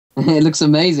It looks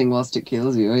amazing whilst it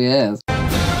kills you, oh yes.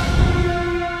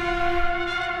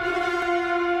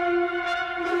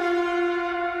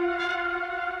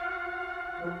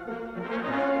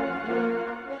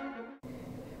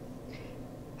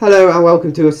 Hello and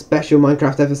welcome to a special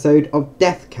Minecraft episode of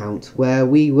Death Count, where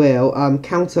we will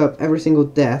count up every single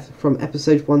death from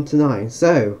episode 1 to 9.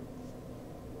 So,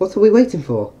 what are we waiting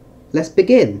for? Let's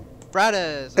begin.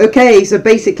 Brothers. Okay, so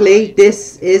basically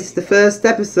this is the first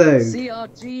episode.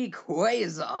 CRG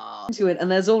Quasar to it,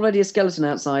 and there's already a skeleton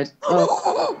outside.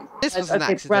 Oh. This was an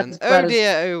Okay, accident. Brad Oh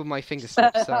dear, oh my finger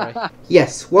slipped, sorry.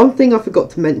 Yes, one thing I forgot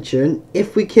to mention,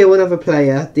 if we kill another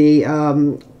player,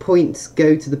 the points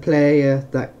go to the player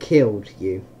that killed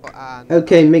you.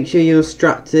 Okay, make sure you're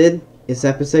strapped in. It's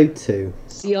episode 2.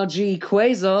 CRG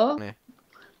Quasar. Yeah.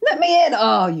 Let me in!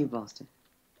 Oh, you bastard.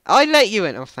 I let you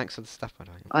in. Oh, thanks for the stuff, by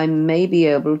the way. I may be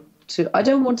able to... I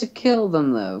don't want to kill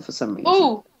them, though, for some reason.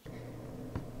 Oh!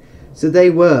 So they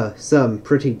were some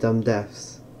pretty dumb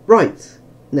deaths. Right,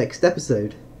 next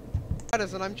episode.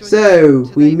 Brothers, and I'm joined So,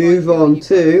 today we by move you, on you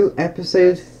to guys.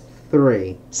 episode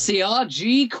 3.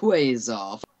 CRG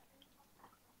Quasar.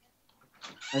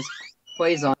 There's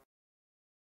Quasar.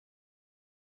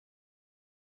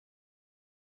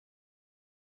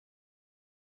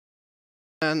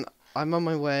 And I'm on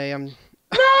my way. I'm.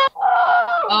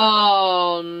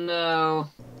 Oh, no.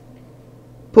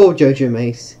 Poor Jojo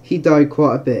Mace, he died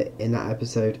quite a bit in that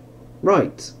episode.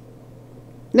 Right,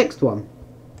 next one.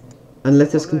 And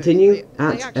let us Oh, no, continue they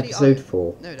at actually episode are-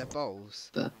 4. No, they're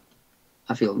bowls.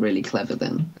 I feel really clever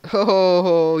then.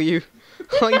 Oh, you.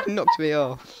 You knocked me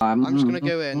off. I'm just gonna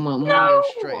go in. I'm gonna go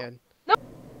straight in.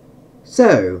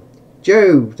 So,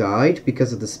 Joe died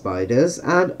because of the spiders,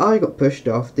 and I got pushed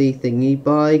off the thingy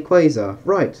by Quasar.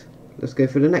 Right, let's go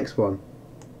for the next one.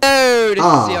 Oh, this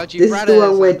Ah, is CRG this is the Brothers,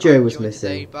 one where and Joe I'm was joined missing.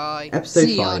 today by- Episode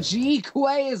 5. CRG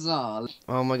Quasar.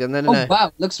 Oh my god, no, no, Oh, no. wow,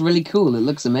 it looks really cool. It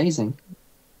looks amazing.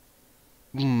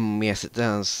 Yes, it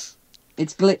does.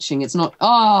 It's glitching. It's not...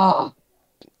 Ah!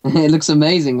 It looks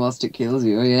amazing whilst it kills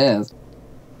you, oh yes.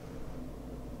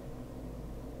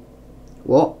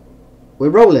 What? We're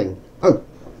rolling. Oh.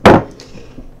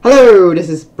 Hello, this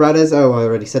is Brothers. Oh, I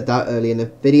already said that earlier in the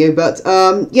video, but,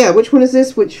 yeah, which one is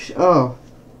this? Which, oh.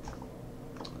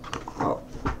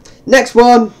 Next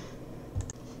one!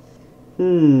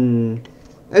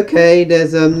 Okay,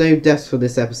 there's, no deaths for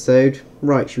this episode.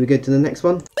 Right, should we go to the next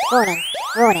one? Warning,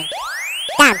 warning.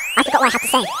 Damn, I forgot what I had to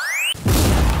say.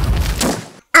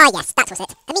 Ah yes, that was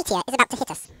it. A meteor is about to hit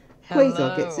us.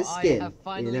 Quasar gets his I skin have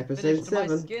finally in episode finished my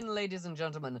 7. skin, ladies and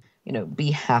gentlemen. You know,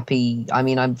 be happy. I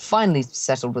mean, I'm finally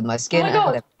settled with my skin. Oh my and God.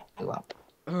 whatever blew up.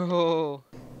 Oh.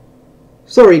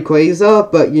 Sorry, Quasar,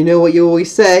 but you know what you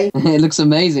always say. It looks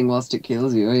amazing whilst it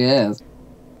kills you, oh yes.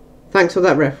 Thanks for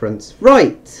that reference.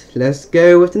 Right, let's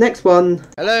go with the next one.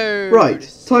 Hello. Right,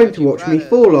 this is time to CRG watch me Brothers.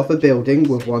 fall off a building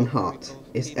with one heart.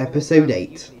 It's episode 8.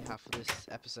 Usually have for this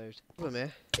episode. Come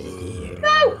here.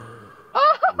 No!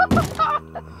 Oh.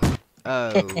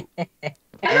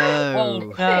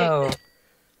 Oh no.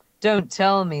 Don't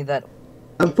tell me that.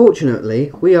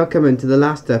 Unfortunately, we are coming to the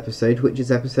last episode, which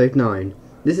is episode 9.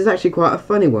 This is actually quite a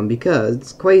funny one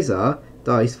because Quasar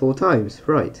dies 4 times.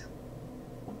 Right,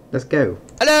 let's go.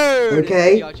 Hello. this is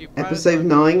Okay, CRG Brothers, episode I'm joined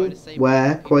by 9, the same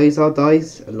where people. Quasar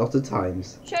dies a lot of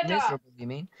times. Shut up! Miserable, you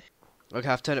mean? Okay,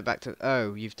 I've turned it back to.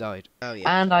 Oh, you've died. Oh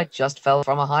yeah. And I just fell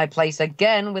from a high place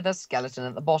again with a skeleton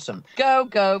at the bottom. Go,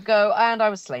 go, go, and I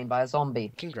was slain by a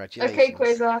zombie. Congratulations. Okay,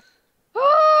 Quasar.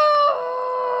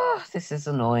 Ah, this is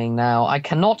annoying now. I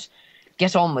cannot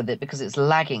get on with it because it's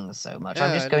lagging so much.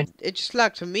 I'm just going. It just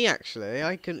lagged for me actually.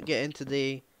 I couldn't get into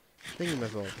the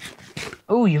thingamabob.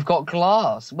 Oh, you've got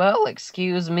glass. Well,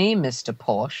 excuse me, Mr.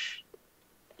 Posh.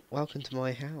 Welcome to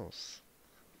my house.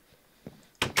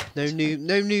 No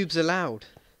noobs allowed.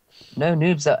 No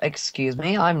noobs. Excuse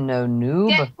me, I'm no noob.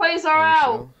 Get Quasar Are you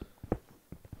out!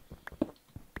 sure?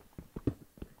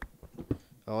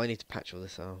 Oh, I need to patch all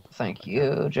this out. Thank you,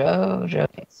 Jojo.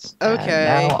 Okay.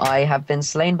 And now I have been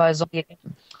slain by a zombie again.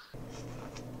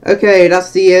 Okay,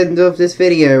 that's the end of this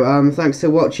video. Thanks for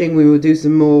watching. We will do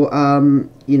some more,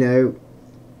 you know,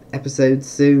 episodes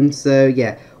soon. So,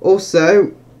 yeah.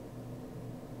 Also,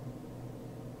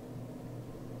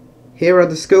 here are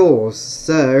the scores.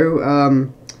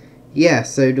 So, yeah,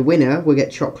 so the winner will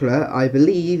get chocolate. I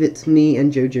believe it's me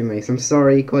and Jojo Mace. I'm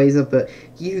sorry, Quasar, but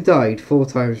you died 4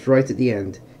 times right at the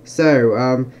end.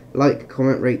 So, like,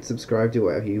 comment, rate, subscribe, do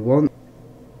whatever you want.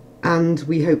 And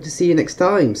we hope to see you next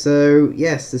time. So,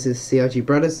 yes, this is CRG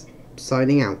Brothers,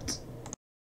 signing out.